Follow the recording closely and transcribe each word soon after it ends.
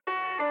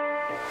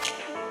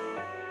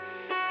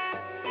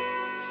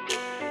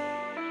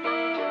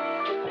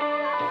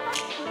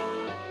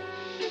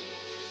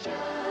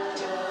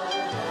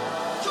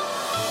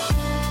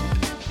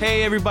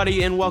Hey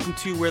everybody, and welcome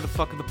to Where the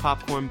Fuck Are the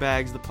Popcorn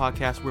Bags, the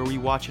podcast where we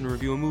watch and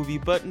review a movie,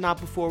 but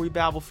not before we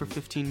babble for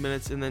 15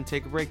 minutes and then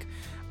take a break.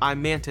 I'm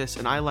Mantis,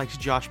 and I liked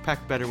Josh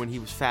Peck better when he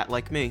was fat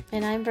like me.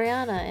 And I'm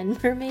Brianna,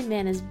 and Mermaid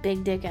Man is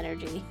big dick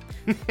energy.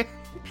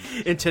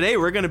 And today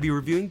we're going to be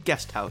reviewing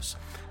Guest House.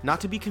 Not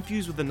to be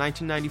confused with the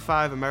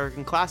 1995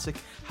 American classic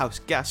House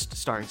Guest,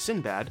 starring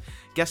Sinbad.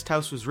 Guest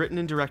House was written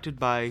and directed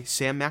by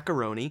Sam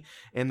Macaroni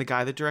and the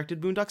guy that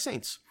directed Boondock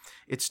Saints.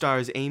 It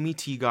stars Amy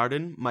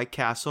Teagarden, Mike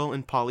Castle,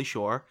 and Pauly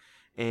Shore,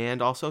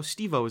 and also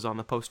Steve-O is on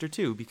the poster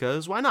too,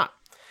 because why not?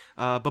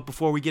 But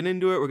before we get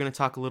into it, we're going to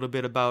talk a little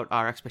bit about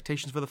our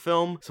expectations for the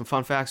film, some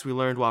fun facts we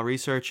learned while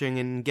researching,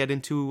 and get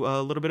into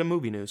a little bit of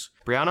movie news.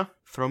 Brianna,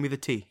 throw me the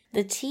tea.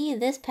 The tea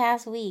this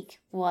past week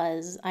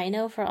was, I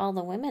know for all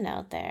the women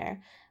out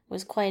there,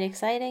 was quite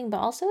exciting, but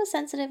also a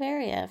sensitive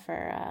area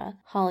for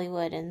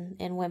Hollywood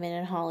and women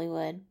in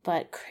Hollywood.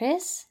 But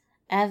Chris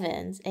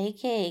Evans,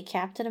 aka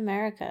Captain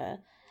America,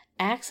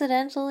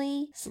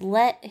 accidentally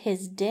let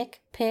his dick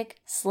pic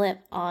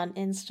slip on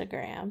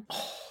Instagram.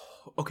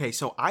 Okay,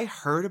 so I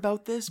heard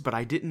about this, but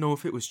I didn't know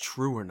if it was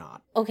true or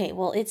not. Okay,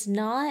 well, it's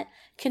not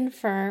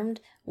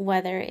confirmed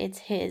whether it's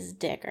his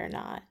dick or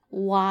not.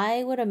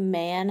 Why would a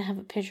man have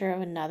a picture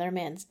of another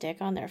man's dick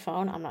on their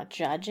phone? I'm not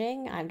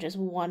judging. I'm just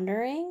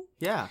wondering.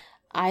 Yeah.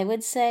 I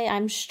would say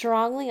I'm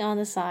strongly on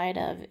the side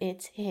of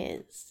it's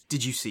his.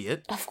 Did you see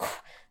it? Of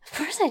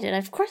course I did.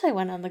 Of course I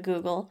went on the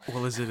Google.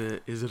 Well, is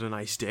it a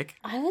nice dick?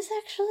 I was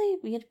actually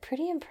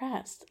pretty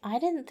impressed. I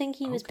didn't think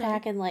he was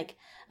packing like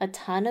a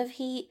ton of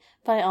heat,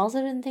 but I also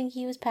didn't think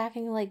he was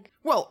packing like.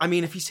 Well, I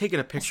mean, if he's taking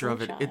a picture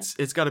of it,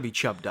 it's got to be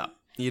chubbed up.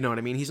 You know what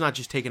I mean? He's not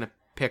just taking a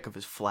pic of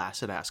his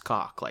flaccid ass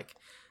cock. Like,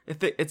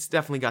 it's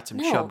definitely got some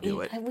chub to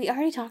it. We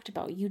already talked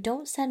about you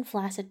don't send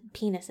flaccid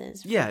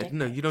penises. Yeah,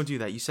 no, you don't do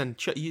that. You send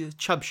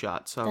chub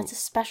shot. So that's a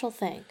special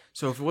thing.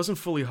 So if it wasn't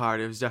fully hard,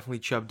 it was definitely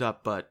chubbed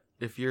up. But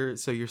if you're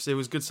it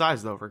was good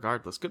size though.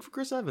 Regardless, good for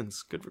Chris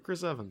Evans. Good for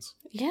Chris Evans.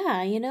 Yeah,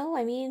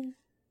 I mean,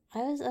 I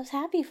was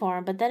happy for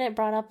him, but then it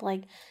brought up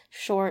like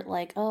short,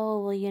 like,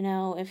 oh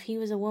well, if he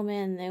was a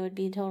woman, it would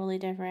be totally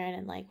different,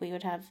 and like we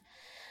would have.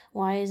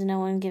 Why is no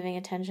one giving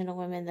attention to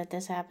women that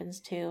this happens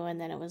to?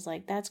 And then it was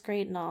like, that's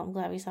great and all. I'm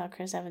glad we saw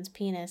Chris Evans'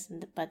 penis.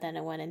 But then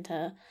it went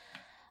into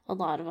a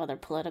lot of other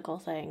political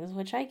things,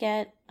 which I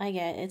get.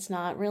 It's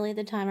not really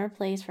the time or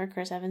place for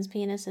Chris Evans'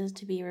 penises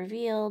to be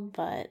revealed,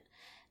 but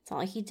it's not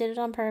like he did it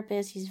on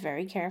purpose. He's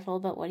very careful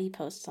about what he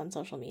posts on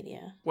social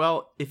media.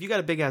 Well, if you got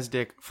a big-ass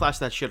dick, flash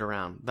that shit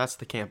around. That's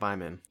the camp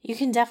I'm in. You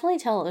can definitely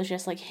tell it was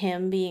just like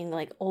him being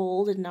like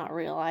old and not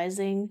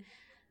realizing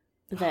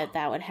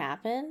that would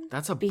happen.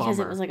 That's a because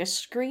bummer. It was like a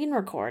screen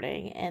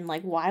recording, and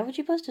like why would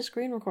you post a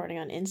screen recording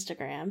on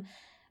Instagram?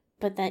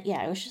 But that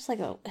it was just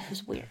like it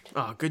was weird.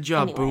 Oh, good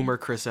job, anyway. Boomer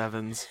Chris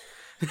Evans.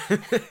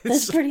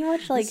 That's pretty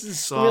much like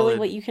really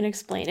what you can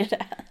explain it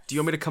as. Do you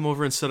want me to come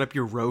over and set up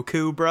your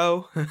Roku,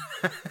 bro?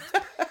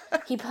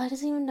 He probably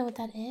doesn't even know what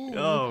that is.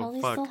 Oh,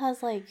 he probably still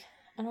has like,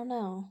 I don't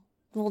know.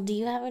 Well, do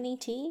you have an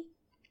ET?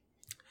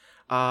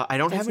 I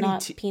don't have any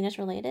not penis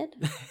related.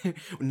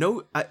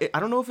 No, I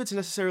don't know if it's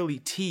necessarily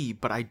T,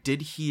 but I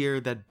did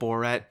hear that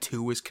Borat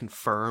 2 is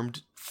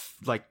confirmed,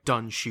 like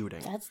done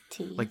shooting. That's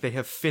T. Like they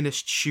have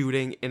finished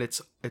shooting and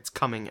it's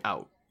coming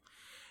out,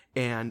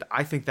 and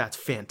I think that's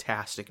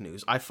fantastic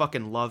news. I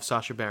fucking love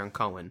Sacha Baron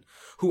Cohen,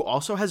 who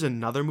also has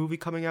another movie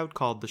coming out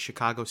called The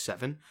Chicago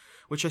 7,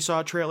 which I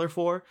saw a trailer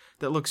for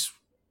that looks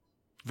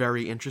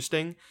very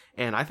interesting,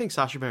 and I think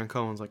Sacha Baron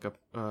Cohen's like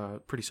a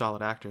pretty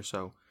solid actor,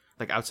 so.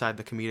 Like outside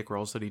the comedic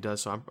roles that he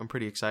does, so I'm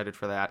pretty excited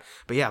for that.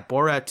 But yeah,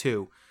 Borat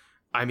 2,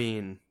 I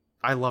mean,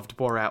 I loved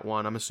Borat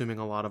 1. I'm assuming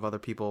a lot of other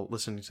people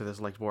listening to this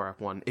liked Borat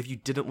 1. If you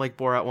didn't like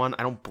Borat 1,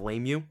 I don't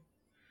blame you.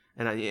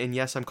 And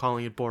yes, I'm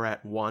calling it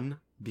Borat 1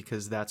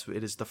 because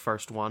it is the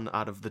first one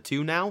out of the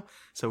two now,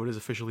 so it is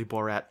officially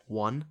Borat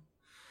 1.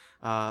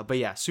 But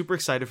yeah, super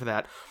excited for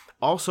that.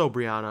 Also,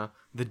 Brianna,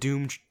 the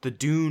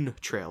Dune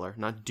trailer,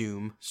 not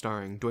Doom,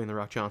 starring Dwayne The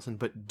Rock Johnson,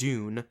 but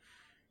Dune.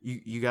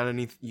 You got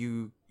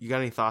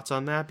any thoughts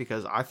on that?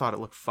 Because I thought it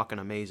looked fucking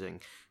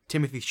amazing.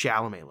 Timothée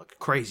Chalamet looked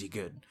crazy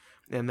good,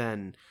 and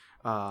then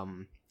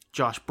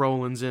Josh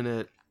Brolin's in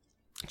it.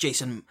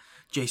 Jason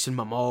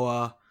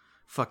Momoa,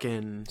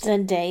 fucking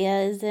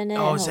Zendaya is in it.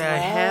 Oh,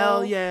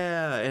 hell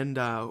yeah! And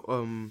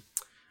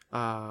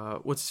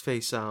what's his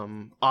face?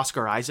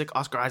 Oscar Isaac.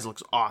 Oscar Isaac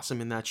looks awesome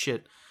in that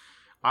shit.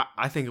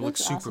 I think it looks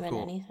super awesome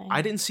cool.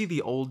 I didn't see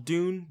the old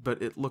Dune,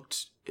 but it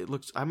looked.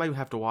 I might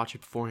have to watch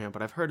it beforehand,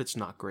 but I've heard it's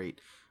not great.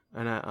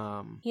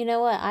 And you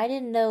know what? I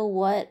didn't know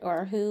what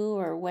or who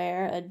or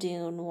where a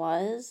Dune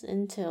was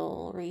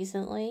until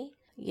recently.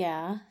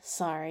 Yeah,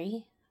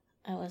 sorry.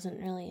 I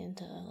wasn't really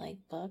into like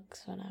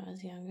books when I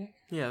was younger.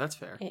 Yeah, that's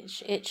fair.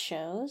 It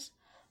shows,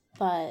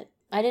 but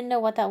I didn't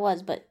know what that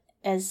was. But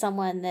as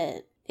someone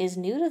that is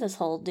new to this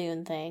whole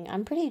Dune thing,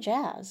 I'm pretty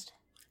jazzed.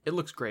 It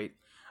looks great.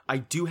 I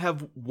do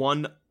have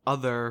one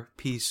other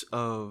piece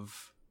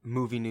of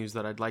movie news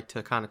that I'd like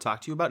to kind of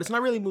talk to you about. It's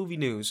not really movie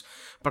news,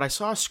 but I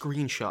saw a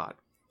screenshot,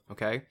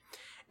 okay?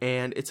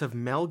 and it's of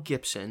Mel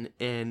Gibson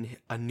in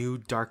a new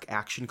dark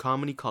action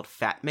comedy called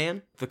Fat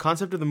Man. The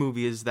concept of the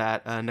movie is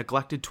that a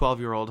neglected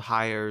 12-year-old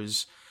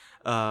hires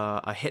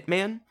a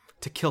hitman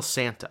to kill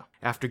Santa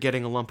after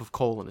getting a lump of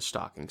coal in his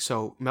stocking.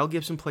 So Mel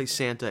Gibson plays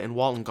Santa, and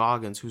Walton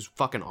Goggins, who's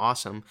fucking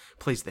awesome,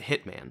 plays the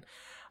hitman.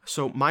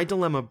 So my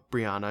dilemma,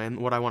 Brianna, and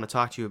what I want to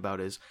talk to you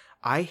about is,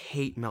 I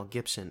hate Mel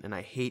Gibson, and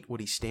I hate what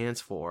he stands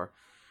for,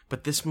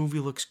 but this movie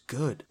looks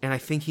good, and I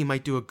think he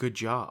might do a good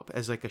job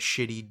as like a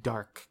shitty,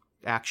 dark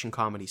action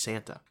comedy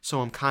Santa.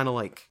 So I'm kind of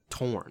like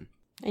torn.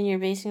 And you're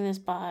basing this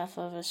off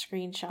of a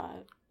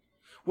screenshot.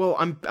 Well,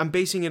 I'm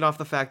basing it off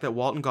the fact that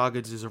Walton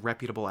Goggins is a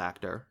reputable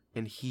actor,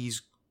 and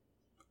he's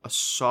a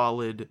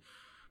solid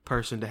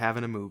person to have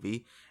in a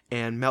movie,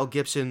 and Mel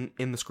Gibson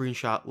in the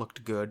screenshot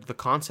looked good. The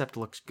concept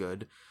looks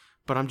good.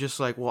 But I'm just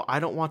like, well, I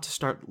don't want to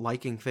start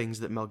liking things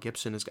that Mel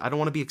Gibson is... I don't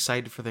want to be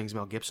excited for things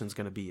Mel Gibson's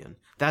going to be in.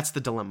 That's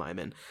the dilemma I'm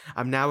in.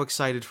 I'm now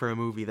excited for a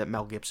movie that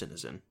Mel Gibson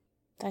is in.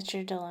 That's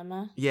your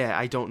dilemma? Yeah,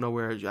 I don't know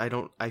where...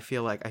 I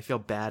feel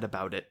bad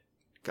about it.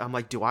 I'm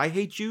like, do I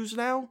hate Jews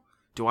now?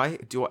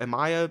 Am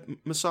I a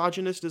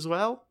misogynist as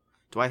well?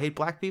 Do I hate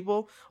black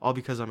people? All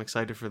because I'm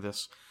excited for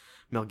this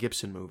Mel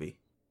Gibson movie.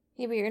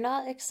 Yeah, but you're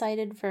not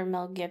excited for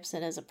Mel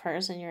Gibson as a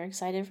person. You're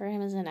excited for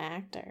him as an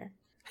actor.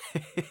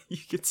 You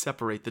could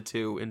separate the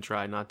two and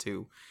try not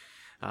to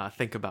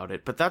think about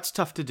it, but that's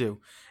tough to do.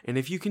 And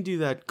if you can do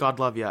that, God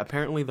love you.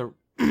 Apparently the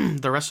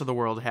the rest of the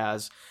world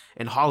has,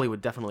 and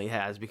Hollywood definitely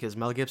has, because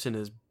Mel Gibson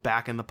is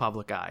back in the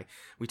public eye.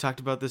 We talked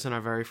about this in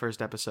our very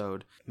first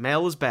episode.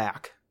 Mel is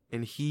back,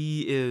 and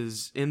he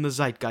is in the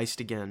zeitgeist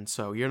again,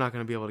 so you're not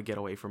going to be able to get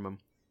away from him.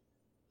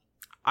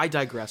 I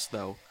digress,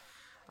 though.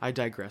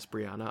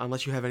 Brianna,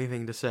 unless you have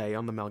anything to say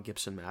on the Mel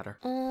Gibson matter.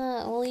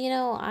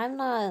 Well, I'm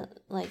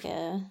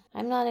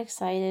not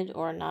excited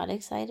or not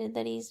excited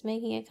that he's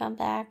making a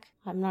comeback.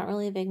 I'm not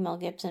really a big Mel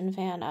Gibson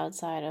fan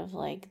outside of,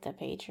 The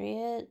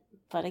Patriot.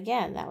 But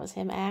again, that was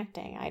him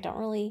acting. I don't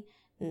really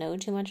know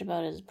too much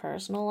about his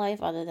personal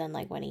life other than,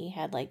 when he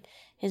had,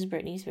 his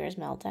Britney Spears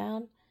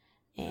meltdown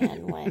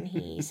and when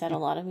he said a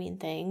lot of mean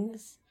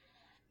things.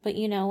 But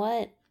you know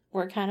what?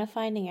 We're kind of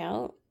finding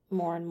out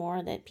more and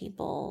more that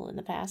people in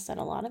the past said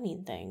a lot of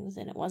mean things,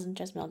 and it wasn't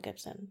just Mel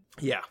Gibson.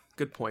 Yeah,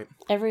 good point.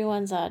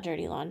 Everyone's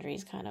dirty laundry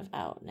is kind of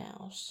out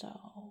now,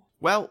 so...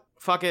 Well,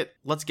 fuck it.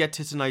 Let's get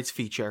to tonight's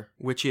feature,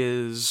 which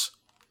is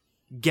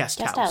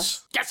Guest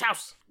House. Guest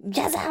House!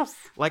 Guest House!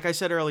 Like I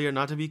said earlier,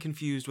 not to be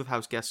confused with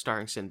House Guest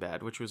starring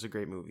Sinbad, which was a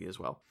great movie as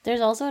well. There's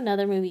also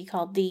another movie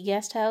called The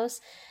Guest House,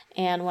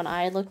 and when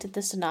I looked at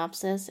the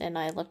synopsis and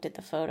I looked at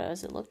the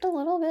photos, it looked a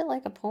little bit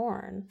like a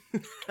porn.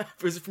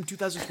 Was it from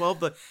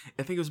 2012? I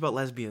think it was about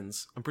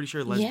lesbians. I'm pretty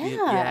sure lesbian.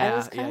 Yeah, I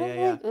was kind of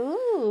like,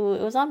 ooh.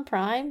 It was on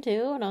Prime,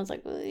 too, and I was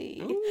like,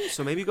 ooh.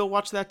 So maybe go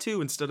watch that, too,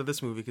 instead of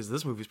this movie, because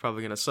this movie's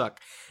probably going to suck.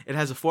 It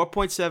has a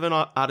 4.7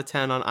 out of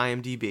 10 on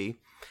IMDb.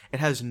 It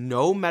has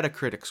no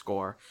Metacritic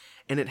score,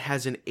 and it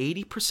has an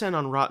 80%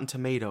 on Rotten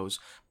Tomatoes,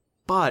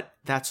 but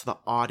that's the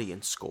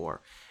audience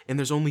score, and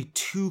there's only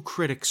 2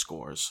 critic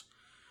scores.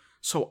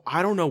 So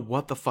I don't know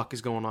what the fuck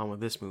is going on with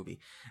this movie.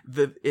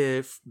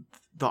 If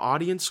the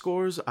audience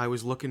scores, I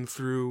was looking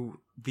through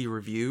the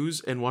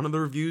reviews, and one of the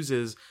reviews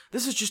is,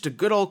 "This is just a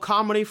good old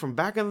comedy from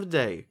back in the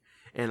day."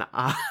 And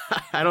I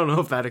don't know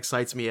if that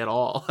excites me at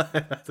all.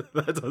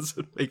 That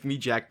doesn't make me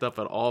jacked up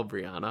at all,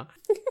 Brianna.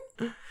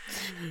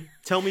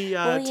 Tell me,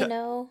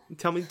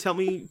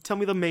 tell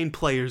me the main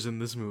players in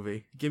this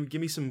movie. Give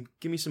me some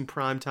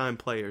primetime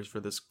players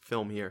for this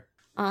film here.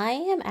 I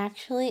am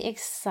actually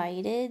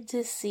excited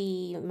to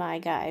see my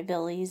guy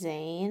Billy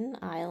Zane.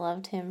 I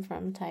loved him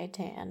from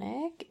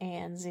Titanic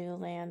and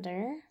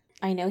Zoolander.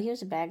 I know he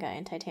was a bad guy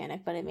in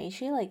Titanic, but it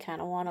makes you kind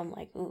of want him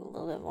ooh, a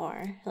little bit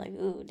more.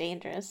 Ooh,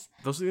 dangerous.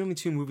 Those are the only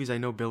 2 movies I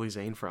know Billy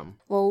Zane from.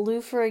 Well, Lou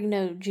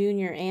Ferrigno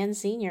Jr. and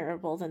Sr. are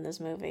both in this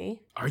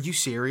movie. Are you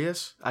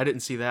serious? I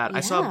didn't see that.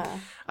 Yeah.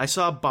 I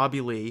saw Bobby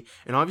Lee,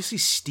 and obviously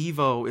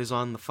Steve-O is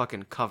on the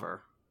fucking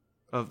cover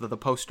of the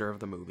poster of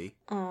the movie.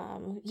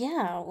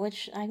 Yeah,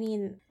 which, I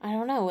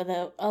don't know, with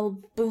a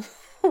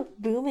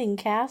booming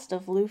cast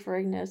of Lou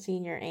Ferrigno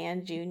Sr.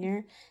 and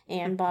Jr.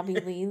 and Bobby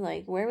Lee,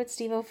 where would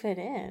Steve-O fit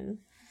in?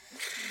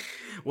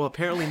 Well,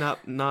 apparently not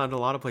a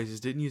lot of places.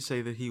 Didn't you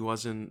say that he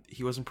wasn't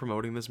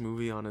promoting this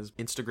movie on his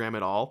Instagram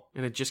at all?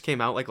 And it just came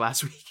out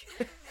last week?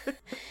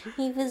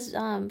 He was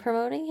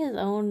promoting his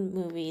own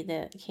movie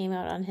that came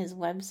out on his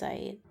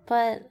website.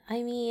 But,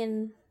 I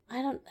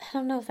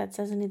don't know if that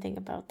says anything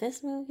about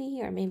this movie,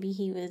 or maybe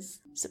he was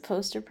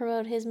supposed to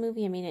promote his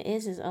movie. It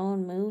is his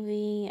own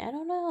movie. I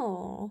don't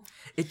know.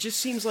 It just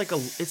seems like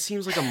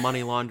a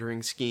money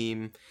laundering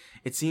scheme.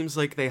 It seems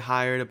like they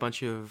hired a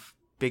bunch of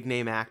big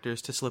name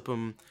actors to slip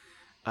them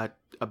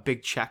a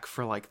big check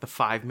for like the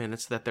 5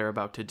 minutes that they're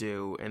about to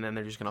do, and then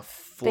they're just gonna Big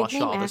flush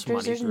name all this actors,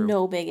 money there's through.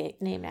 no big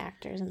name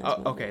actors in this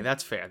movie. Okay,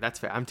 that's fair. That's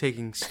fair. I'm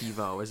taking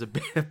Steve-O as a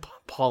bit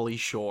Pauly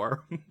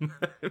Shore.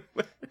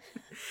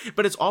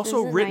 But it's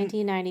also this is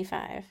written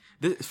 1995.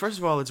 First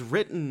of all, it's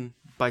written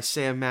by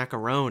Sam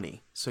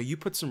Macaroni, so you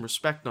put some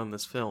respect on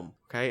this film,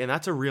 okay? And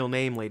that's a real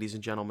name, ladies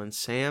and gentlemen,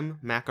 Sam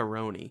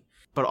Macaroni.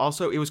 But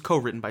also, it was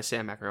co-written by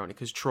Sam Macaroni,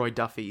 because Troy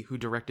Duffy, who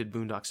directed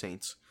Boondock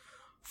Saints,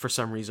 for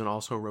some reason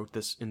also wrote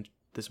this in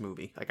this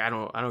movie. Like, I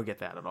don't get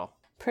that at all.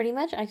 Pretty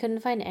much, I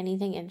couldn't find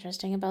anything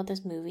interesting about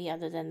this movie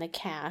other than the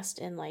cast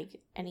and,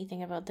 like,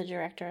 anything about the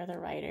director or the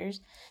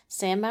writers.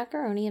 Sam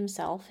Macaroni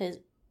himself has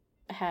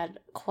had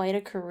quite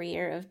a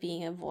career of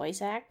being a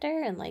voice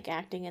actor and, like,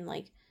 acting in,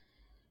 like,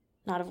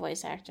 not a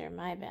voice actor,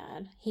 my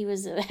bad.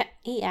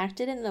 He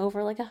acted in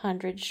over, like,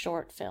 100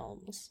 short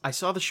films. I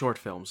saw the short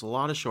films, a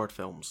lot of short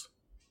films.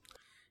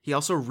 He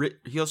also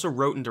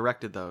wrote and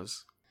directed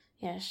those.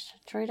 Yes,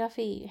 Troy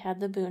Duffy had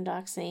the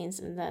Boondock Saints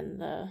and then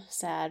the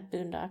sad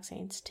Boondock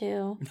Saints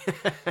 2.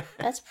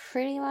 That's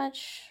pretty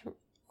much,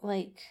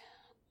 like,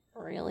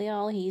 really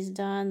all he's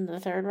done. The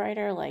third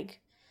writer,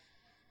 like,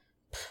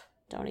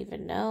 don't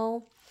even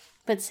know.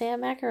 But Sam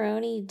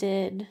Macaroni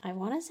did, I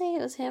want to say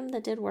it was him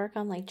that did work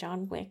on, like,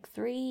 John Wick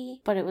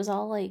 3, but it was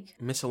all, like...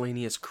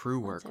 miscellaneous crew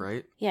work,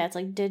 right? Yeah, it's,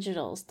 like,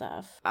 digital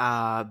stuff.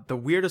 The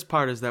weirdest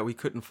part is that we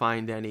couldn't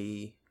find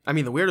any... I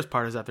mean, the weirdest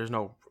part is that there's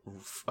no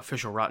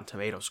official Rotten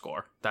Tomato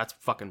score. That's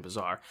fucking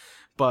bizarre.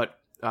 But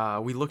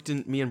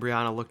me and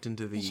Brianna looked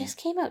into the... It just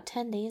came out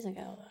 10 days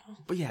ago, though.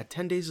 But yeah,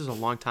 10 days is a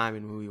long time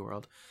in movie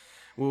world.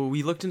 Well,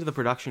 we looked into the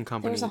production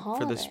company There was a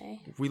for this.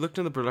 holiday. We looked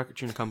into the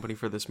production company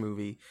for this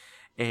movie,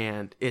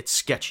 and it's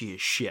sketchy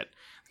as shit.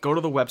 Go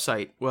to the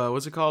website. Well,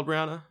 what's it called,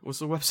 Brianna? What's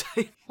the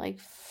website? Like,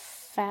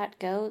 fat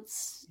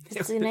goats.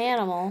 It's an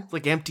animal.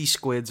 Like Empty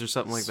Squids or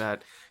something like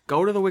that.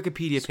 Go to the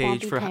Wikipedia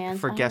page Swampy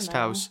Pants, for I don't Guest know.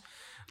 House.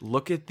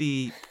 Look at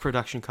the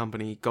production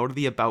company. Go to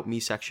the About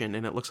Me section,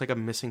 and it looks like a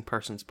missing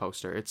persons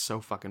poster. It's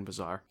so fucking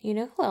bizarre. You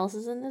know who else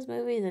is in this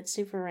movie that's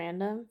super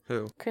random?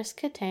 Who? Chris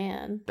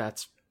Kattan.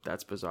 That's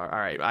bizarre. All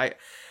right,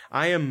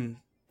 I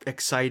am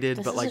excited,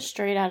 This but is like a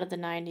straight out of the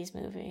 90s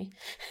movie.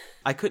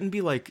 I couldn't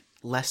be like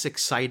less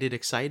excited.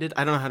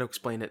 I don't know how to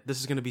explain it. This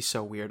is going to be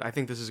so weird. I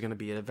think this is going to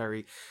be a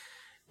very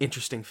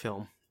interesting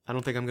film. I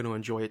don't think I'm going to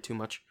enjoy it too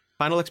much.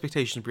 Final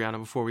expectations, Brianna,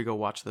 before we go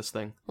watch this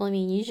thing. Well, I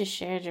mean, you just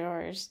shared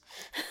yours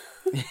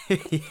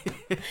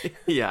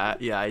yeah,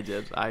 I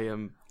did. I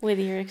am. with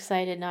your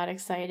excited, not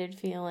excited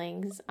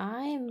feelings.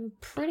 I'm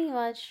pretty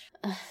much...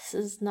 this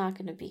is not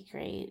going to be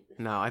great.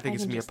 No, I think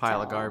it's can going to be a just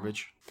pile of tell.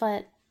 garbage.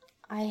 But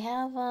I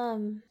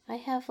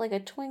have like a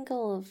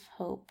twinkle of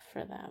hope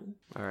for them.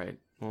 All right.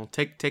 Well,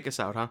 take us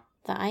out, huh?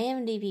 The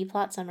IMDb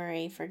plot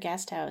summary for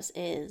Guest House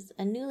is: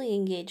 a newly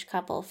engaged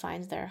couple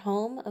finds their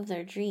home of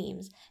their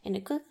dreams, and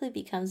it quickly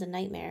becomes a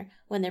nightmare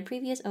when their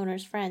previous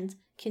owner's friends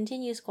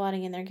continue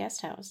squatting in their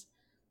guest house.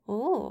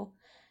 Ooh.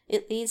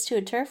 It leads to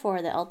a turf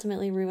war that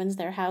ultimately ruins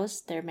their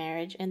house, their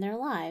marriage, and their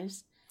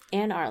lives.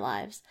 And our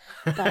lives.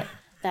 But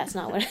that's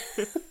not what...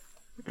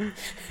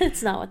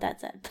 it's not what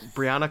that said.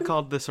 Brianna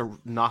called this a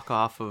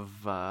knockoff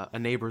of a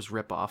Neighbor's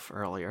ripoff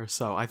earlier,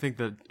 so I think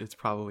that it's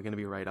probably going to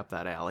be right up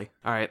that alley.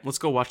 All right, let's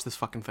go watch this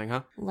fucking thing,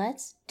 huh?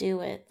 Let's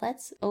do it.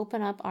 Let's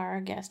open up our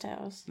guest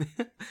house.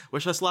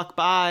 Wish us luck.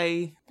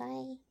 Bye.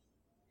 Bye.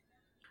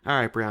 All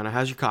right, Brianna,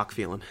 how's your cock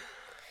feeling?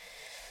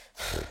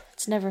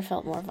 It's never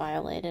felt more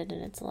violated in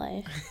its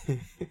life.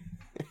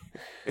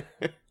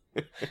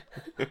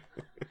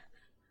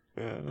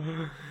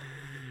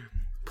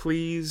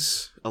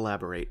 Please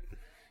elaborate.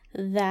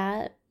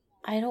 That,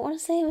 I don't want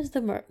to say it was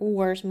the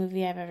worst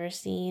movie I've ever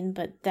seen,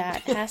 but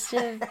that has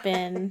to have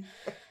been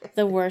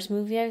the worst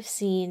movie I've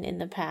seen in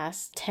the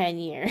past 10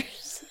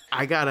 years.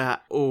 I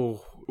gotta...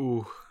 Ooh.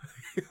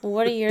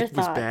 What are your It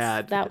thoughts? was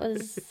bad. That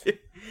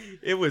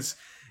was...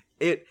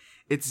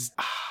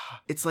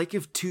 It's like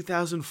if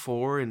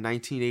 2004 and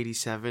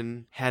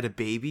 1987 had a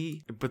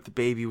baby, but the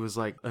baby was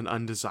like an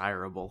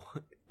undesirable,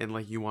 and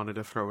like you wanted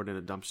to throw it in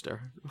a dumpster.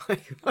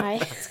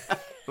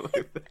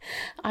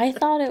 I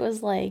thought it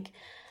was like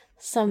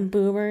some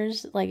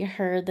boomers like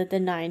heard that the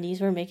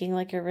 90s were making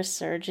like a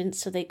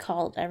resurgence, so they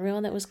called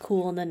everyone that was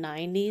cool in the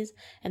 90s,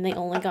 and they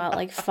only got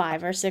like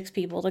 5 or 6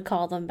 people to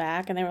call them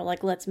back, and they were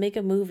like, let's make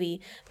a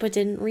movie, but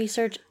didn't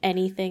research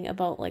anything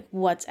about like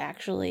what's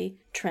actually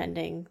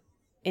trending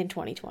in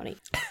 2020.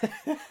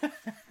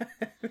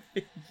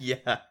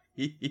 Yeah.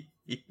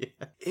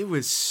 It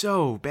was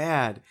so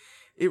bad.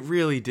 It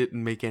really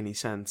didn't make any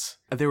sense.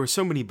 There were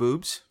so many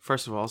boobs,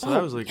 first of all, so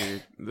that was like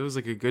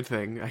a good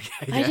thing. I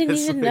didn't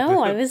even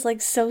know. I was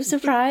like so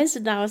surprised,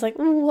 and I was like,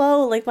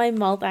 whoa, like my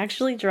mouth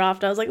actually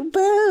dropped. I was like,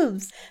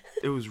 boobs.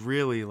 It was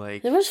really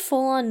like... There was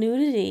full-on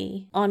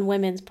nudity on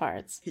women's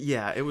parts.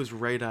 Yeah, it was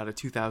right out of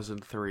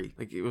 2003.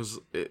 Like it was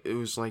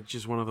like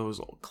just one of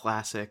those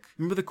classic...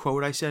 Remember the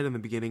quote I said in the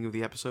beginning of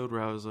the episode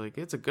where I was like,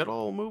 it's a good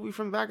old movie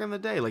from back in the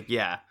day? Like,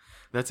 yeah,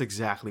 that's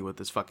exactly what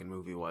this fucking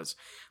movie was.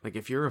 Like,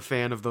 if you're a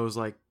fan of those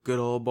like good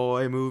old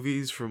boy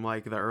movies from like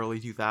like the early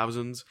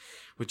 2000s,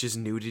 which is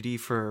nudity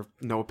for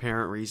no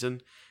apparent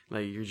reason.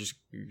 Like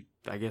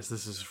I guess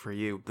this is for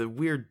you. The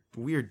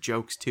weird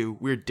jokes too.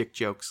 Weird dick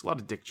jokes. A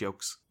lot of dick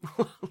jokes.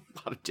 A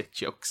lot of dick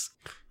jokes.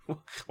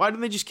 Why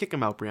didn't they just kick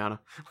him out, Brianna?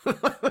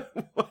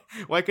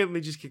 Why couldn't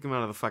they just kick him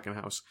out of the fucking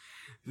house?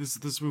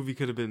 This movie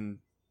could have been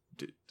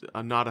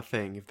not a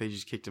thing if they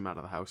just kicked him out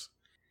of the house.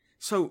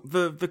 So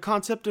the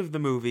concept of the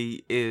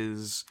movie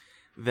is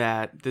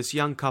that this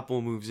young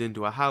couple moves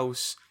into a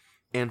house,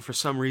 and for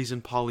some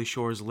reason Pauly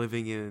Shore's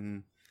living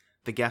in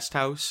the guest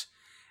house,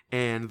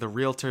 and the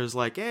realtor's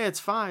like, "Hey, it's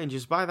fine,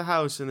 just buy the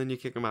house," and then you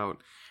kick him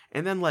out.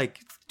 And then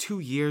like 2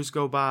 years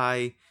go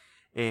by,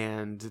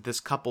 and this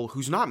couple,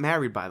 who's not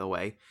married by the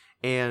way,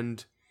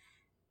 and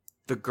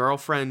the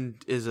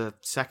girlfriend is a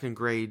second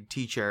grade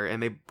teacher,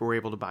 and they were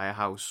able to buy a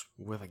house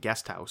with a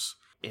guest house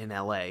in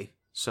LA,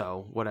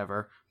 so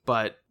whatever.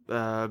 But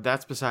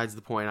that's besides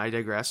the point. I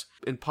digress.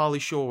 And Pauly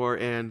Shore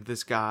and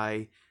this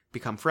guy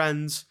become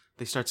friends.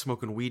 They start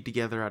smoking weed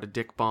together out of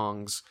dick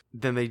bongs.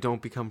 Then they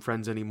don't become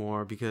friends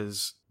anymore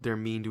because they're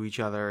mean to each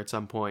other at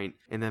some point.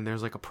 And then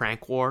there's like a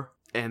prank war,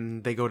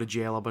 and they go to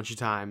jail a bunch of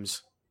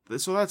times.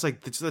 So that's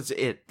like that's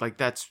it. Like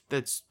that's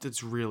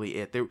really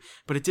it.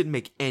 But it didn't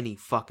make any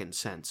fucking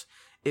sense.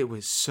 It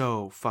was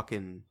so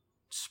fucking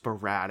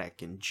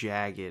sporadic and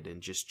jagged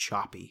and just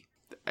choppy.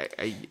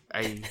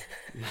 I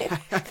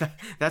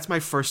that's my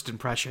first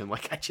impression.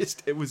 Like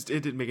it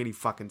didn't make any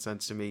fucking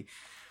sense to me.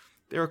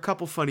 There were a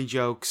couple funny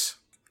jokes.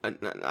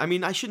 I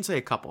mean, I shouldn't say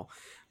a couple.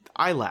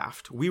 I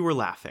laughed. We were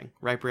laughing,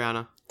 right,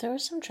 Brianna? There were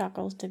some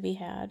chuckles to be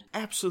had.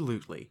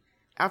 Absolutely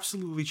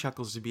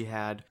chuckles to be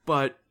had.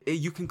 But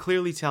you can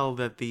clearly tell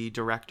that the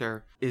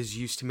director is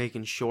used to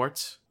making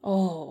shorts.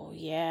 Oh,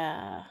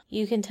 yeah.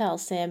 You can tell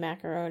Sam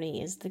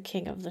Macaroni is the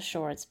king of the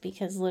shorts,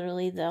 because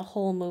literally the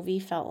whole movie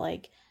felt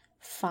like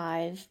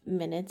 5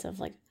 minutes of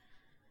like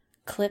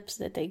clips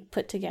that they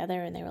put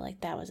together, and they were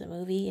like, that was a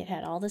movie. It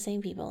had all the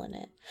same people in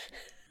it.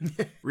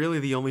 Really,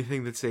 the only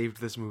thing that saved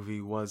this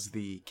movie was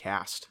the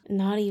cast.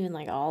 Not even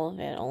like all of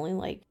it. Only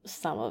like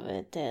some of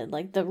it did.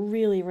 Like the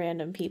really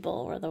random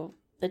people were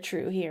the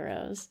true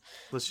heroes.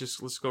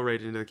 Let's go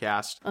right into the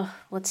cast.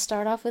 Let's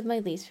start off with my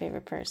least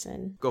favorite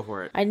person. Go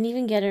for it. I didn't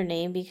even get her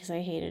name because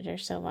I hated her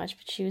so much,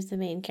 but she was the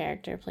main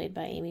character, played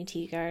by Amy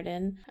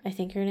Teagarden. I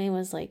think her name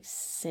was like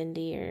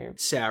Cindy or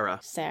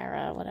Sarah,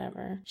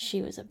 whatever.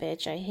 She was a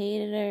bitch. I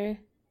hated her.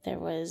 There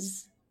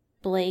was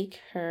Blake,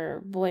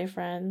 her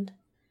boyfriend.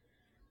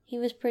 He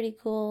was pretty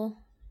cool,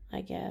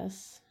 I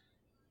guess.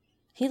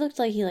 He looked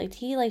like he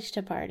liked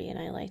to party, and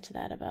I liked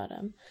that about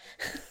him.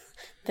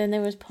 Then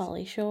there was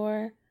Pauly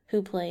Shore,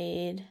 who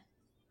played,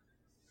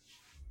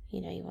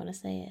 you want to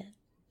say it.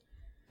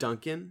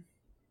 Duncan?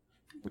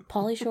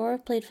 Pauly Shore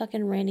played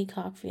fucking Randy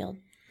Cockfield.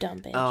 Dumb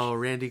bitch. Oh,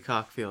 Randy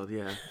Cockfield,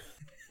 yeah.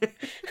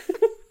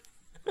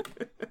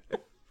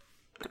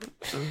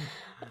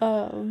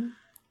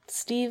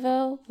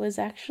 Steve-O was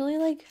actually,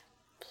 like,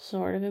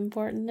 sort of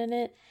important in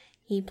it.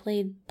 He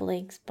played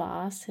Blake's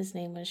boss. His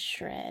name was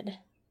Shred,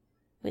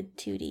 with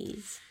 2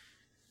 Ds.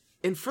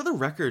 And for the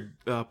record,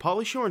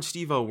 Pauly Shore and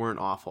Steve-O weren't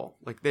awful.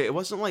 Like it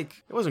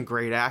wasn't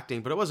great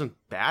acting, but it wasn't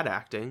bad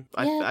acting.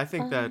 Yeah, I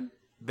think that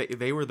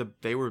they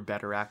were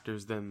better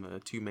actors than the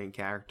two main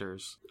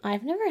characters.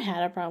 I've never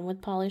had a problem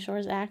with Pauly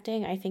Shore's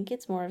acting. I think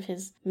it's more of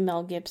his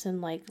Mel Gibson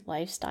like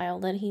lifestyle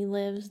that he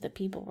lives that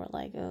people were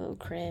like, oh,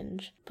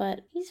 cringe.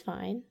 But he's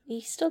fine.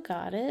 He still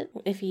got it,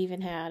 if he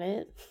even had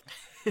it.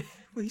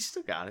 Well, he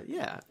still got it,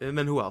 yeah. And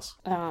then who else?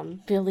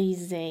 Billy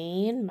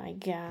Zane, my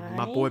guy.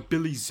 My boy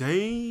Billy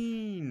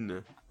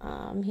Zane.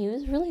 He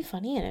was really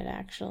funny in it,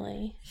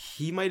 actually.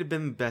 He might have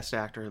been the best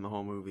actor in the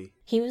whole movie.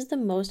 He was the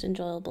most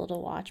enjoyable to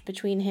watch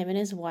between him and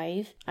his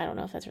wife. I don't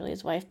know if that's really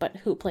his wife, but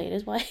who played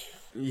his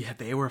wife? Yeah,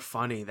 they were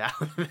funny.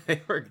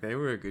 They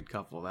were a good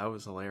couple. That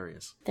was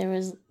hilarious. There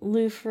was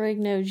Lou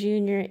Ferrigno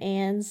Jr.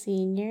 and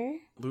Sr.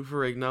 Lou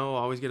Ferrigno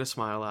always get a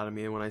smile out of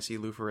me when I see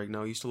Lou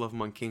Ferrigno. I used to love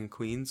him on King of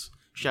Queens.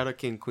 Shout out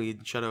King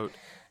Queen. Shout out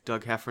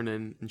Doug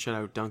Heffernan, and shout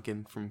out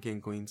Duncan from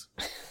King Queens.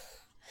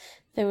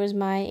 There was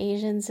my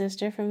Asian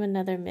sister from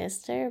another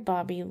mister,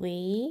 Bobby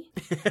Lee.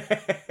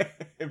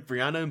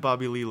 Brianna and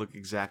Bobby Lee look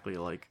exactly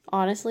alike.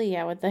 Honestly,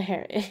 yeah, with the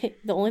hair.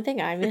 The only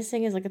thing I'm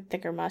missing is like a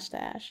thicker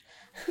mustache.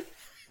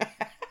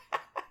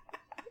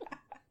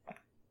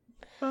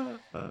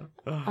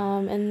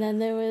 And then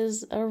there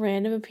was a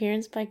random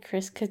appearance by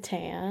Chris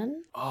Kattan.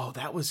 Oh,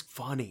 that was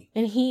funny.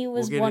 And he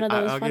was one of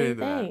those funny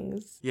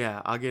things. That.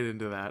 Yeah, I'll get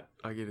into that.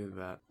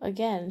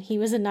 Again, he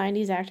was a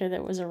 90s actor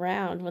that was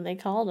around when they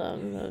called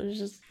him.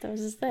 That was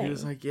his thing. He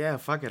was like, yeah,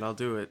 fuck it, I'll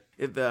do it.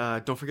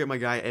 Don't forget my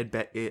guy, Ed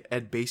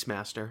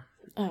Bassmaster.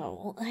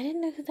 Oh, well, I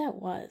didn't know who that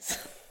was.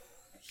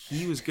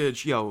 He was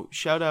good. Yo,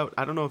 shout out,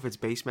 I don't know if it's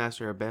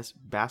Bassmaster or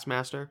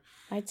Bassmaster.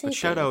 I'd say but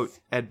shout out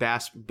Ed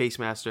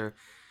Bassmaster,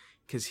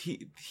 because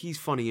he's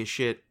funny as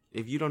shit.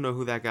 If you don't know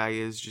who that guy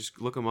is,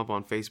 just look him up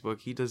on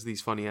Facebook. He does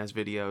these funny ass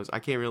videos.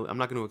 I'm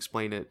not going to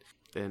explain it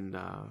and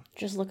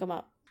just look him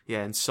up.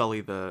 Yeah, and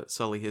sully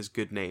his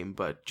good name,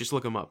 but just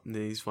look him up.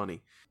 He's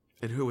funny.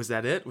 And who was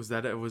that?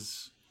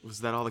 Was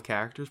Was that all the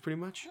characters, pretty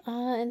much?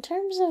 In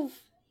terms of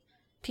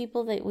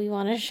people that we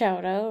want to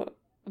shout out,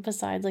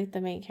 besides, like,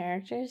 the main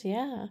characters,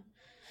 yeah.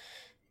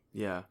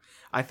 Yeah.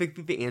 I think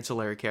that the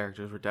ancillary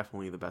characters were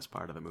definitely the best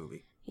part of the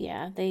movie.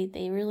 Yeah,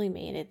 they really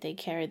made it. They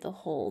carried the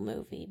whole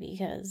movie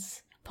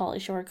because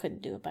Pauly Shore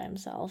couldn't do it by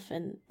himself,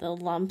 and the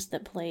lumps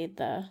that played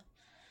the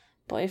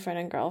boyfriend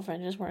and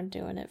girlfriend just weren't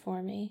doing it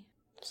for me.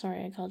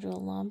 Sorry, I called you a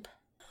lump.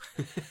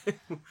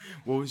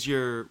 What was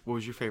your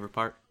favorite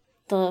part?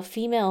 The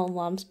female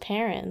lump's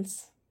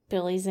parents,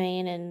 Billy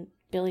Zane and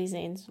Billy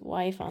Zane's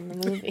wife on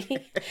the movie.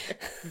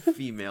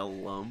 Female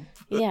lump.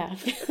 Yeah,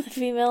 the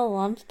female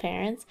lump's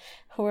parents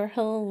were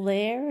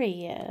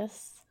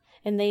hilarious.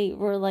 And they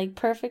were, like,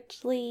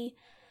 perfectly,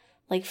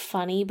 like,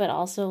 funny, but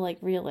also, like,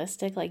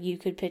 realistic. Like, you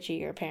could picture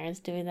your parents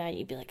doing that.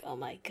 You'd be like, oh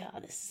my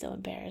god, this is so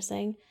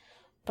embarrassing.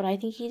 But I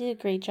think he did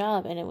a great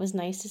job, and it was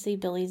nice to see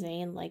Billy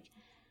Zane, like,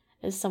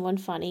 as someone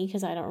funny,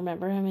 because I don't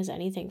remember him as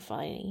anything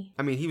funny.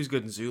 I mean, he was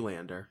good in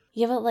Zoolander.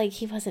 Yeah, but, like,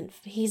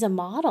 he's a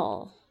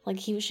model. Like,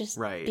 he was just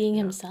being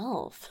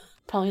himself.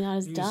 Probably not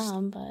as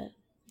dumb, but...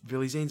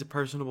 Billy Zane's a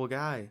personable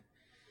guy.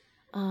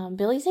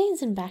 Billy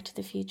Zane's in Back to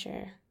the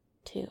Future,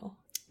 too.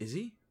 Is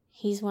he?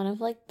 He's one of,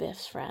 like,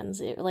 Biff's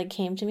friends. It, like,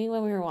 came to me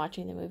when we were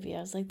watching the movie. I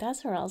was like,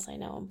 that's where else I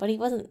know him. But he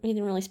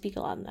didn't really speak a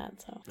lot in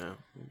that, so. Oh,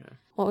 okay.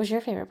 What was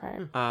your favorite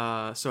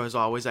part? So as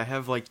always, I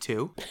have, like,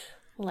 2.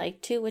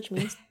 Like 2, which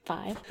means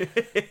 5.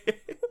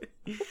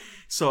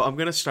 So I'm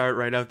going to start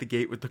right out the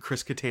gate with the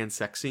Chris Kattan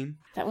sex scene.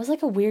 That was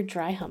like a weird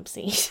dry hump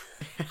scene.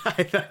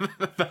 I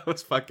thought that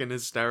was fucking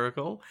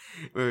hysterical.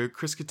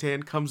 Chris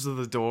Kattan comes to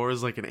the door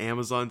as, like, an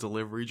Amazon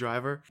delivery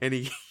driver, and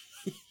he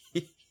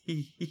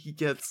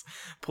gets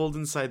pulled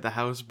inside the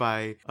house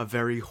by a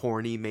very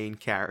horny main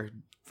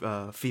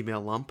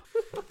female lump.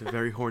 A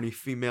very horny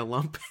female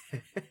lump.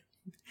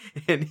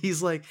 And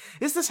he's like,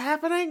 is this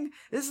happening?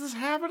 Is this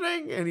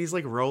happening? And he's,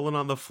 like, rolling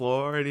on the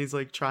floor, and he's,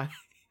 like, trying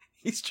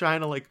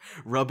to, like,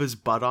 rub his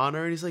butt on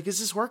her, and he's like, is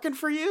this working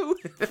for you?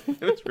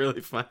 It was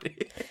really funny.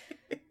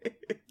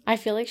 I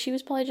feel like she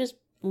was probably just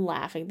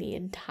laughing the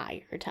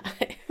entire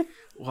time.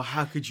 Well,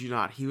 how could you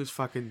not? He was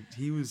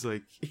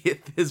like,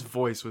 his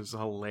voice was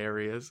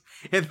hilarious.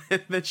 And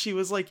then she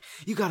was like,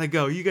 you gotta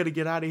go, you gotta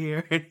get out of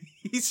here. And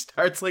he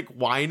starts, like,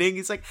 whining.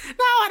 He's like,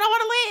 no, I don't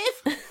want to leave.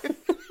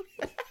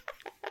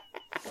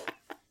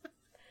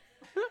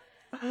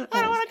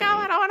 I don't want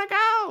to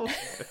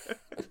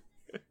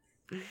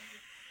go.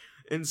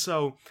 And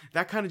so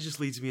that kind of just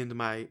leads me into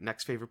my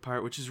next favorite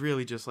part, which is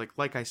really just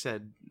like I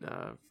said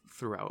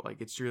throughout,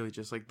 like, it's really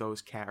just like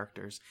those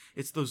characters.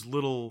 It's those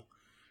little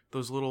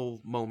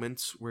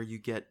moments where you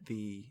get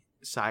the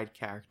side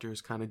characters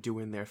kind of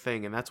doing their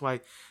thing, and that's why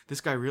this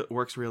guy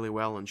works really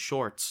well in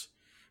shorts.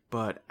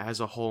 But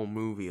as a whole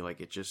movie, like,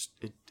 it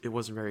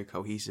wasn't very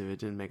cohesive. It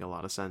didn't make a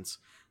lot of sense.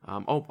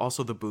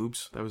 Also the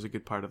boobs. That was a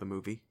good part of the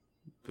movie.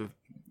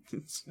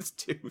 It's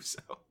 2,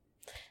 so.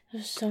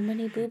 There's so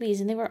many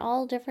boobies, and they were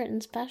all different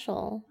and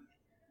special.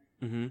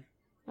 Mm-hmm.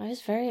 I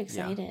was very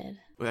excited.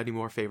 Yeah. Any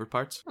more favorite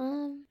parts?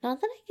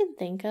 Not that I can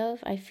think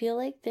of. I feel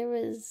like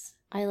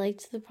I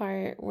liked the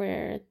part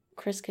where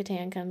Chris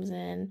Kattan comes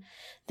in.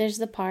 There's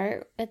the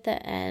part at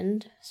the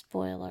end,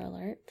 spoiler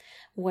alert,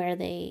 where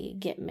they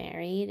get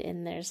married,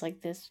 and there's,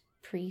 like, this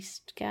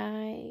priest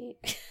guy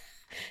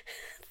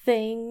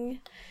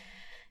thing,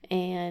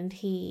 and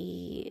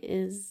he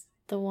is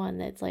the one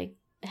that's, like,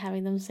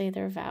 having them say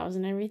their vows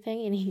and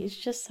everything, and he's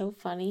just so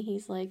funny.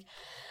 He's like,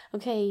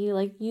 okay,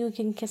 you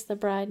can kiss the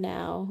bride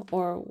now,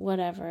 or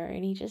whatever,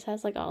 and he just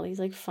has, like, all these,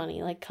 like,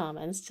 funny, like,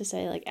 comments to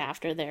say, like,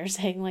 after they're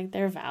saying, like,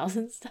 their vows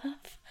and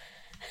stuff.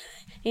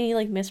 And he,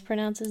 like,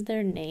 mispronounces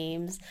their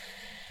names.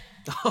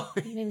 Oh,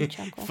 it made me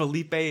chuckle.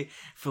 Felipe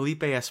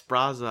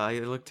Espraza. I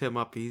looked him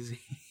up.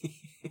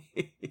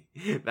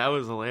 That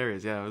was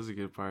hilarious. Yeah, that was a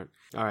good part.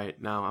 All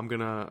right, now I'm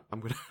gonna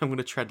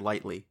tread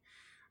lightly.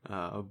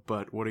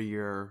 But what are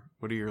your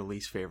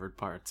least favorite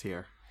parts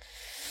here?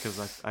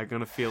 Because I'm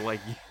gonna feel like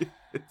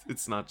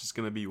it's not just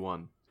gonna be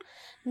one.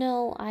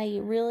 No, I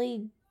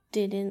really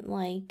didn't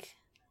like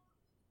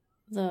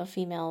the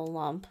female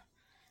lump,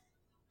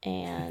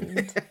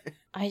 and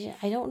I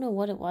don't know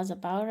what it was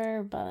about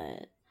her,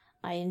 but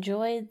I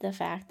enjoyed the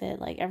fact that,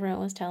 like, everyone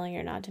was telling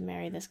her not to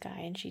marry this guy,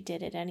 and she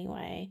did it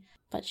anyway.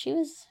 But she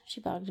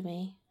bugged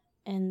me,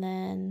 and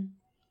then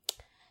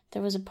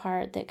there was a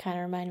part that kind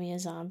of reminded me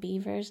of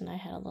Zombievers, and I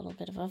had a little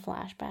bit of a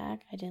flashback.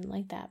 I didn't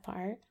like that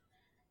part.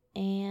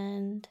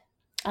 And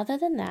other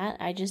than that,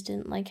 I just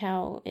didn't like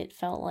how it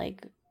felt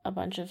like a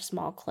bunch of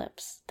small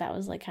clips. That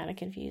was, like, kind of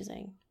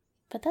confusing.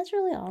 But that's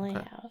really all I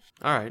have.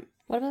 All right.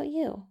 What about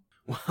you?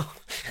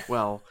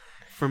 Well,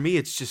 for me,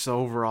 it's just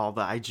overall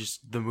that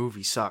the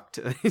movie sucked.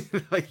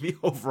 Like, the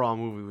overall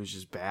movie was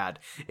just bad.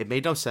 It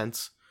made no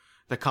sense.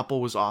 The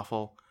couple was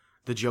awful.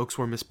 The jokes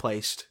were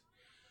misplaced.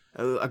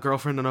 A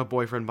girlfriend and a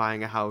boyfriend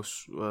buying a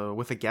house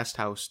with a guest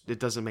house. It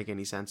doesn't make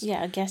any sense.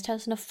 Yeah, a guest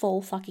house and a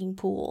full fucking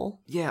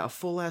pool. Yeah, a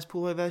full-ass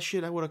pool like that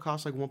shit, that would have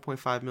cost like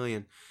 $1.5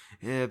 million.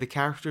 The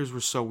characters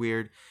were so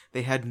weird.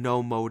 They had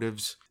no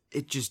motives.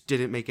 It just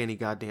didn't make any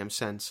goddamn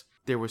sense.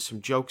 There was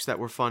some jokes that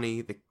were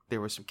funny.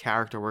 There was some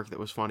character work that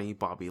was funny.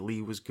 Bobby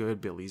Lee was good.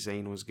 Billy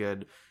Zane was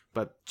good.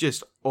 But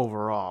just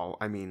overall,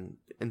 I mean,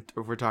 if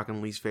we're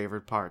talking least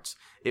favorite parts,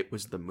 it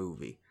was the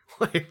movie.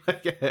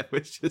 It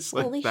was just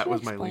like, Well, that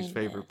was my least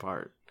favorite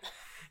part.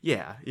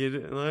 Yeah,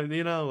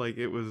 you know, like,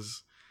 it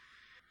was,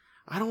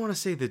 I don't want to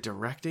say the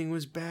directing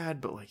was bad,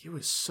 but like, it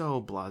was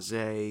so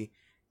blasé.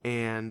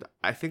 And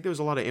I think there was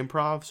a lot of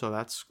improv, so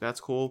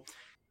that's cool.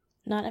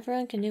 Not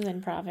everyone can do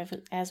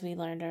improv, as we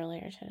learned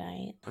earlier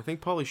tonight. I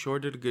think Pauly Shore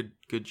did a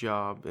good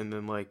job, and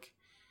then like,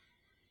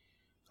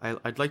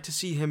 I'd like to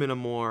see him in a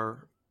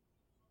more,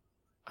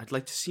 I'd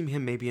like to see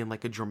him maybe in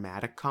like a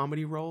dramatic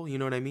comedy role. You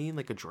know what I mean?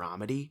 Like a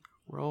dramedy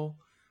role,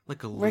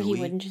 like a Louis, where he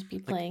wouldn't just be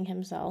playing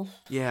himself.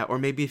 Yeah, or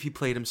maybe if he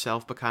played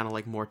himself, but kind of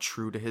like more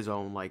true to his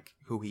own, like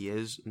who he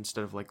is,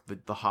 instead of like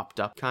the hopped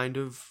up kind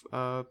of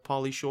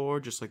Pauly Shore,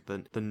 just like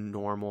the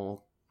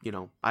normal. You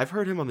know, I've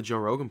heard him on the Joe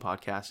Rogan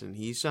podcast, and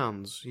he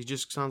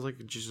just sounds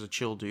like just a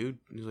chill dude.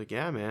 He's like,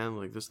 yeah, man,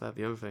 like this, that,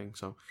 the other thing.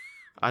 So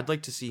I'd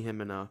like to see him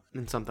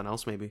in something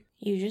else, maybe.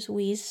 You just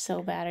wheezed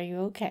so bad. Are you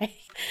okay?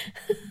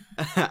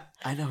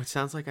 I know, it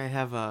sounds like I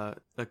have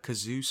a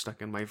kazoo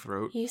stuck in my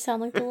throat. You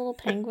sound like the little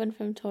penguin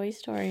from Toy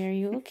Story. Are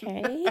you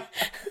okay?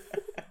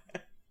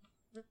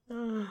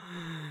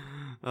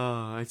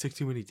 I took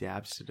too many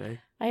dabs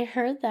today. I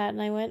heard that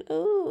and I went,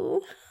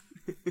 ooh.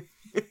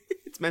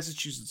 It's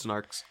Massachusetts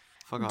Narcs.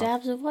 Fuck off.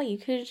 Dabs of what? You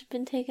could have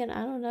been taking,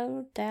 I don't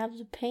know, dabs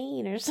of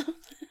pain or something.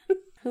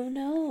 Who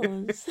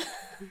knows?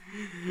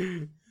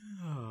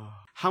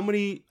 How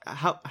many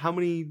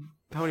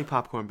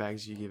popcorn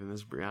bags are you giving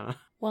this, Brianna?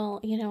 Well,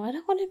 you know, I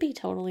don't want to be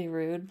totally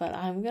rude, but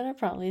I'm gonna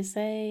probably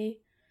say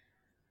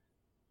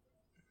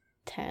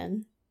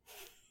 10.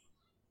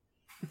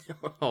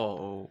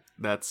 Oh,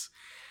 that's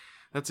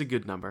a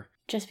good number.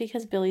 Just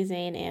because Billy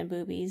Zane and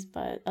boobies,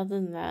 but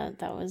other than that,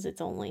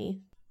 it's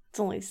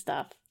only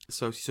stuff.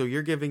 So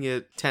you're giving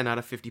it 10 out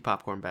of 50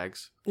 popcorn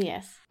bags.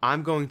 Yes.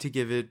 I'm going to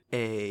give it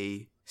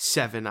a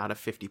 7 out of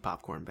 50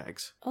 popcorn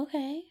bags.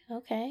 Okay.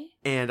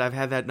 And I've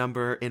had that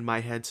number in my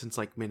head since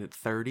like minute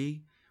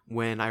 30,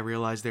 when I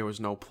realized there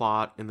was no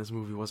plot and this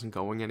movie wasn't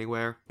going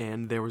anywhere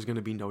and there was going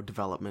to be no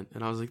development.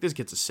 And I was like, this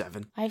gets a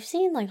 7. I've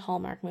seen like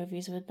Hallmark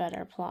movies with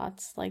better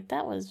plots. Like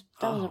that was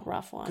a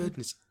rough one.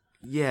 Goodness.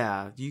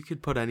 Yeah, you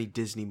could put any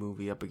Disney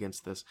movie up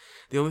against this.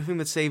 The only thing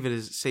that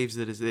saves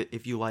it is that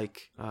if you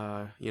like,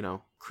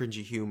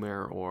 cringy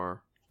humor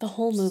or the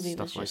whole movie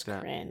stuff was just like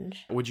that.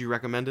 Cringe. Would you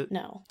recommend it?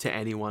 No. To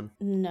anyone?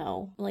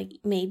 No. Like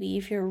maybe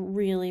if you're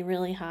really,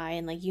 really high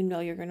and like you know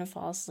you're gonna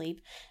fall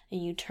asleep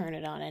and you turn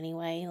it on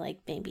anyway,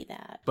 like maybe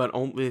that. But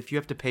only if you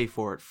have to pay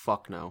for it,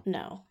 fuck no.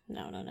 No.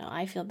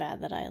 I feel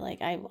bad that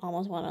I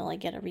almost want to like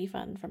get a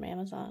refund from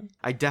Amazon.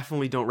 I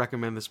definitely don't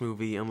recommend this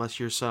movie unless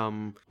you're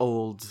some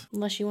old...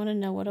 Unless you want to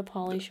know what a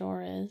Pauly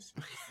Shore is.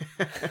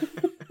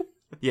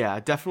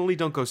 Yeah, definitely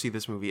don't go see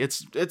this movie.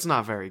 It's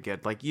not very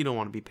good. Like, you don't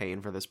want to be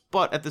paying for this.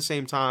 But at the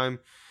same time,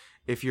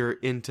 if you're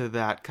into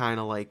that kind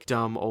of like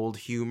dumb old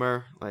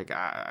humor, like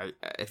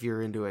if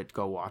you're into it,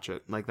 go watch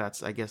it. Like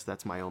I guess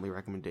that's my only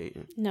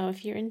recommendation. No,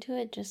 if you're into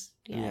it, just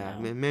no.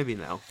 Maybe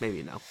no.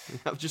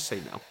 I'll just say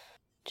no.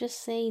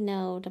 Just say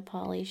no to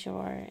Pauly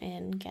Shore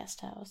and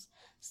Guest House.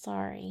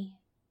 Sorry.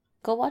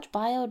 Go watch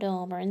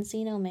Biodome or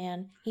Encino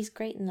Man. He's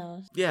great in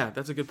those. Yeah,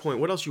 that's a good point.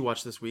 What else you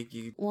watched this week?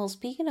 Well,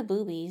 speaking of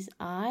boobies,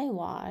 I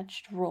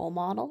watched Role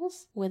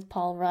Models with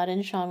Paul Rudd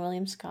and Seann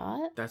William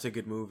Scott. That's a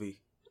good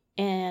movie.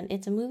 And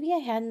it's a movie I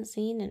hadn't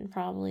seen in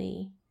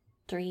probably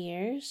 3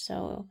 years,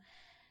 so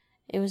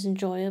it was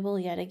enjoyable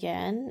yet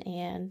again.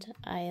 And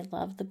I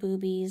love the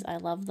boobies. I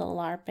love the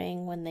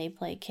LARPing when they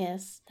play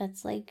Kiss.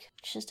 That's like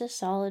just a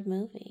solid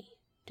movie.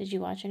 Did you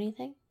watch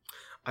anything?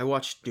 I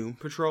watched Doom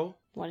Patrol.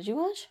 What did you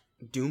watch?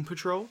 Doom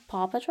Patrol?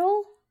 Paw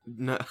Patrol?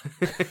 No.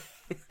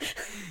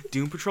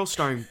 Doom Patrol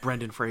starring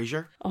Brendan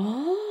Fraser.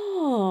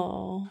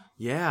 Oh.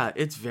 Yeah,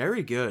 it's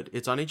very good.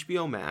 It's on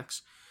HBO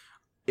Max.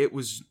 It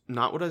was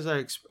not what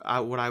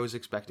I was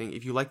expecting.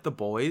 If you like The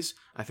Boys,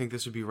 I think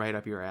this would be right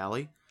up your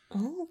alley.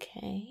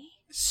 Okay.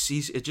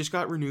 It just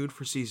got renewed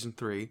for season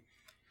 3.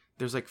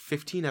 There's like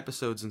 15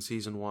 episodes in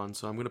season 1,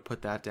 so I'm gonna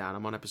put that down.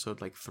 I'm on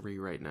episode like 3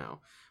 right now,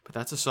 but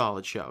that's a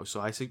solid show. So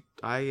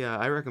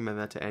I recommend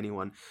that to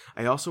anyone.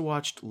 I also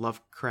watched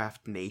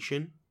Lovecraft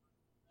Nation.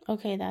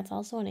 Okay, that's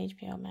also on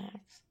HBO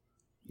Max.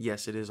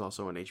 Yes, it is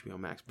also on HBO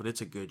Max, but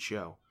it's a good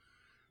show.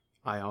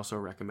 I also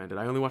recommend it.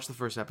 I only watched the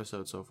first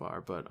episode so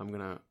far, but I'm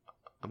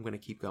gonna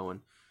keep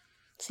going.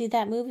 See,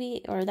 that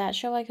movie or that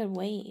show, I could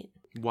wait.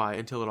 Why?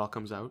 Until it all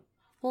comes out?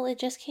 Well, it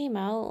just came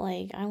out.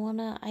 Like, I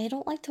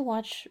don't like to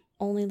watch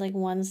only like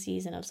one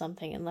season of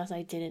something unless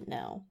I didn't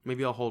know.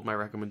 Maybe I'll hold my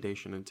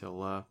recommendation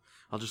until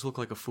I'll just look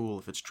like a fool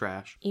if it's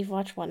trash. You've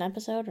watched one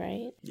episode,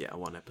 right? Yeah,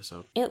 one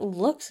episode. It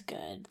looks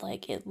good.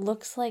 Like, it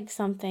looks like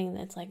something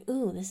that's like,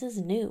 ooh, this is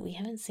new. We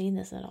haven't seen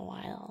this in a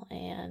while.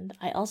 And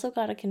I also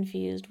got it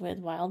confused with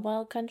Wild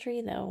Wild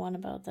Country, the one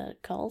about the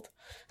cult.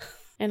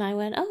 And I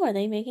went, oh, are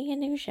they making a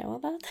new show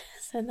about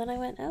this? And then I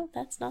went, oh,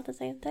 that's not the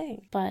same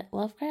thing. But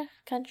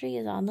Lovecraft Country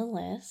is on the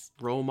list.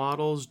 Role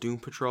models, Doom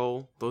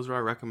Patrol. Those are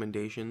our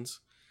recommendations.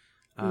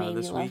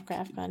 Maybe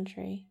Lovecraft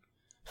Country.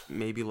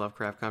 Maybe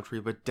Lovecraft Country,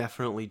 but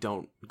definitely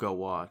don't go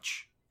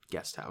watch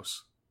Guest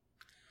House.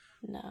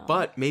 No.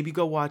 But maybe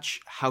go watch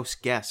House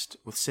Guest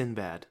with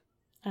Sinbad.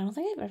 I don't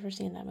think I've ever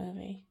seen that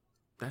movie.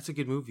 That's a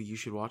good movie. You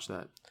should watch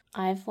that.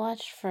 I've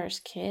watched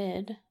First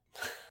Kid.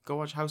 Go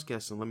watch House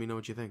Guest and let me know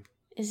what you think.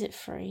 Is it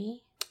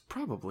free?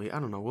 Probably. I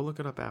don't know. We'll look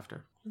it up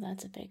after.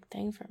 That's a big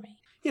thing for me.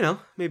 You know,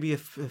 maybe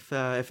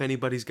if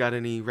anybody's got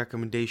any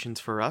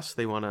recommendations for us,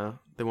 they wanna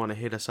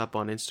hit us up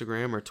on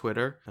Instagram or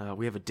Twitter.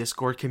 We have a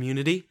Discord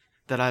community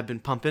that I've been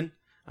pumping.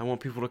 I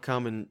want people to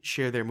come and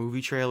share their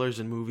movie trailers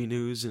and movie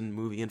news and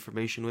movie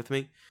information with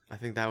me. I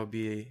think that would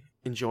be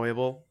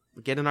enjoyable.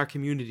 Get in our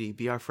community.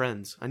 Be our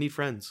friends. I need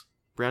friends.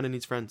 Brianna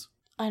needs friends.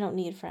 I don't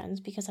need friends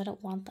because I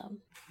don't want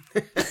them.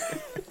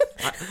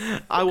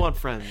 I want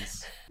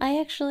friends.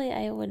 I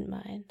wouldn't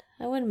mind.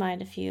 I wouldn't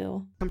mind if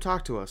you... Come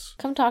talk to us.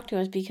 Come talk to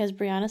us because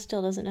Brianna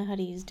still doesn't know how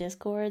to use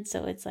Discord,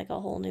 so it's like a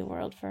whole new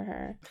world for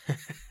her.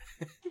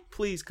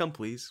 Please, come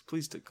please.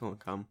 Please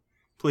come.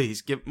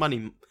 Please, give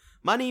money.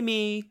 Money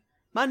me.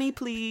 Money,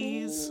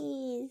 please.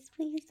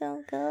 Please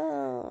don't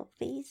go.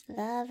 Please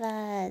love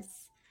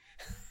us.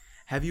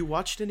 Have you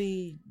watched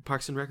any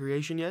Parks and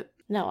Recreation yet?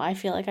 No, I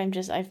feel like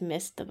I've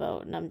missed the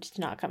boat and I'm just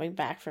not coming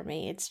back for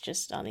me. It's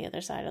just on the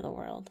other side of the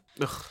world.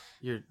 Ugh,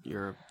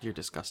 you're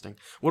disgusting.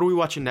 What are we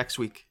watching next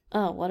week?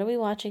 Oh, what are we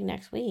watching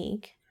next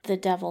week? The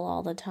Devil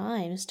All the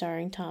Time,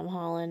 starring Tom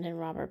Holland and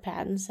Robert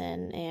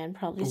Pattinson and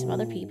probably some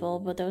other people,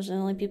 but those are the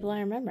only people I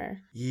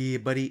remember. Yeah,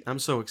 buddy, I'm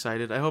so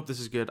excited. I hope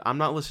this is good. I'm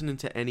not listening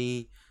to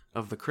any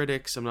of the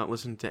critics. I'm not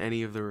listening to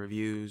any of the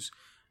reviews.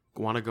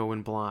 Want to go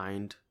in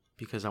blind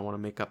because I want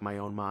to make up my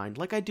own mind,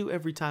 like I do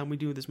every time we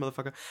do this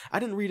motherfucker.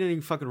 I didn't read any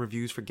fucking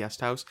reviews for Guest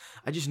House.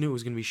 I just knew it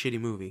was going to be a shitty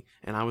movie,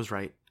 and I was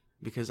right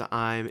because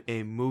I'm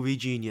a movie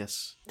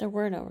genius. There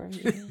were no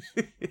reviews.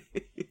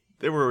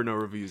 There were no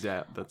reviews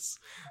out. That's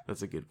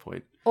a good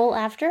point. Well,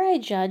 after I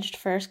judged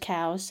First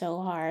Cow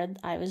so hard,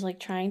 I was like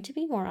trying to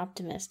be more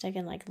optimistic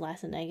and like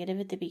less negative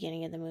at the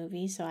beginning of the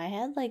movie. So I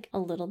had like a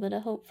little bit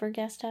of hope for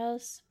Guest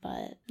House,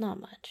 but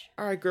not much.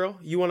 All right, girl.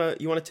 You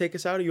wanna take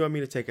us out, or you want me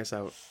to take us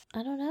out?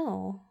 I don't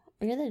know.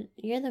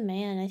 You're the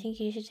man. I think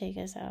you should take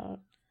us out.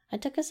 I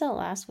took us out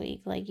last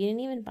week. Like you didn't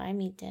even buy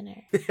me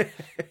dinner.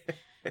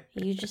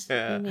 You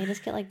made us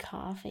get like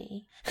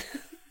coffee.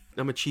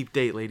 I'm a cheap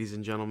date, ladies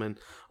and gentlemen.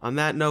 On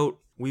that note,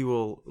 we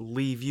will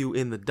leave you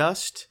in the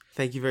dust.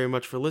 Thank you very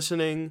much for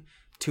listening.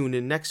 Tune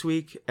in next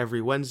week,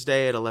 every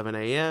Wednesday at 11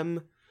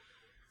 a.m.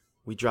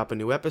 We drop a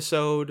new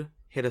episode.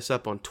 Hit us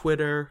up on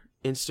Twitter,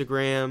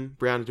 Instagram.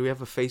 Brianna, do we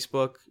have a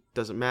Facebook?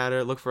 Doesn't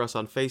matter. Look for us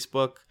on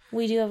Facebook.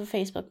 We do have a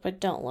Facebook,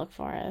 but don't look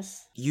for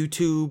us.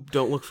 YouTube,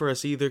 don't look for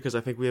us either, because I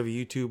think we have a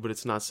YouTube, but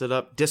it's not set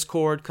up.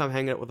 Discord, come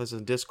hang out with us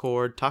on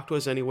Discord. Talk to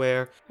us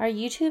anywhere. Our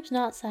YouTube's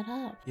not set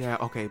up. Yeah,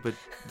 okay, but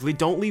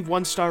don't leave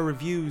 1-star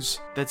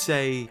reviews that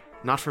say,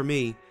 not for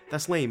me.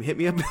 That's lame. Hit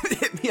me up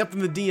hit me up in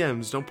the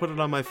DMs. Don't put it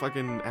on my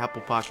fucking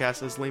Apple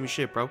podcast. That's lame as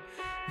shit, bro.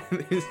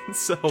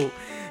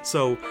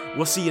 So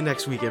we'll see you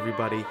next week,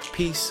 everybody.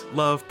 Peace,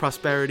 love,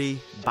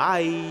 prosperity.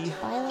 Bye.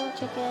 Bye, little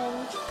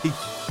chicken.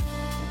 Peace.